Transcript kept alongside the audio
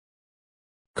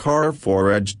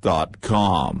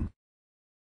Car4Edge.com.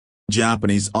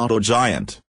 Japanese auto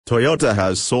giant, Toyota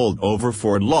has sold over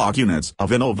 4 lakh units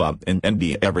of Innova in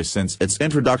India ever since its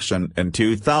introduction in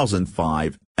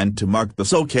 2005, and to mark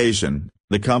this occasion,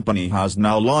 the company has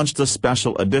now launched a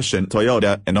special edition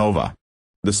Toyota Innova.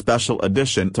 The special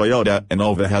edition Toyota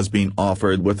Innova has been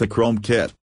offered with a chrome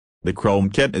kit. The chrome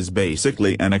kit is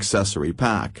basically an accessory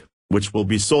pack, which will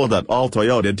be sold at all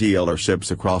Toyota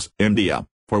dealerships across India,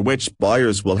 for which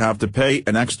buyers will have to pay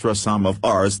an extra sum of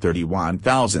Rs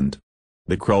 31,000.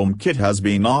 The chrome kit has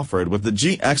been offered with the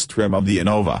GX trim of the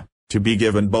Innova, to be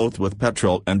given both with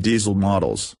petrol and diesel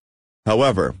models.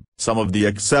 However, some of the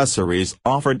accessories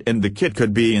offered in the kit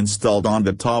could be installed on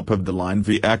the top of the line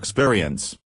VX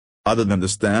variants. Other than the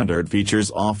standard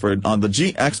features offered on the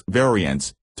GX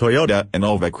variants, Toyota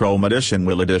Innova Chrome Edition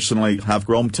will additionally have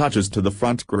chrome touches to the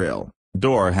front grille,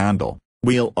 door handle,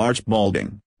 wheel arch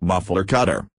molding, muffler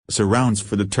cutter, surrounds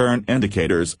for the turn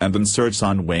indicators and inserts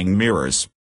on wing mirrors.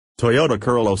 Toyota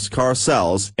Kirloskar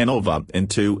sells Innova in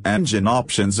 2 engine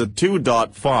options: a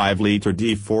 2.5-liter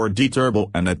D4D turbo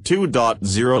and a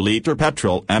 2.0-liter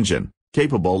petrol engine,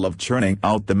 capable of churning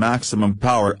out the maximum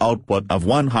power output of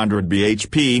 100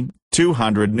 bhp,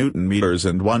 200 Nm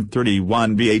and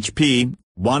 131 bhp,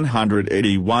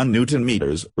 181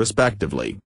 Nm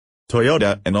respectively.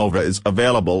 Toyota Innova is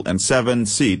available in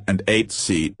 7-seat and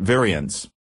 8-seat variants.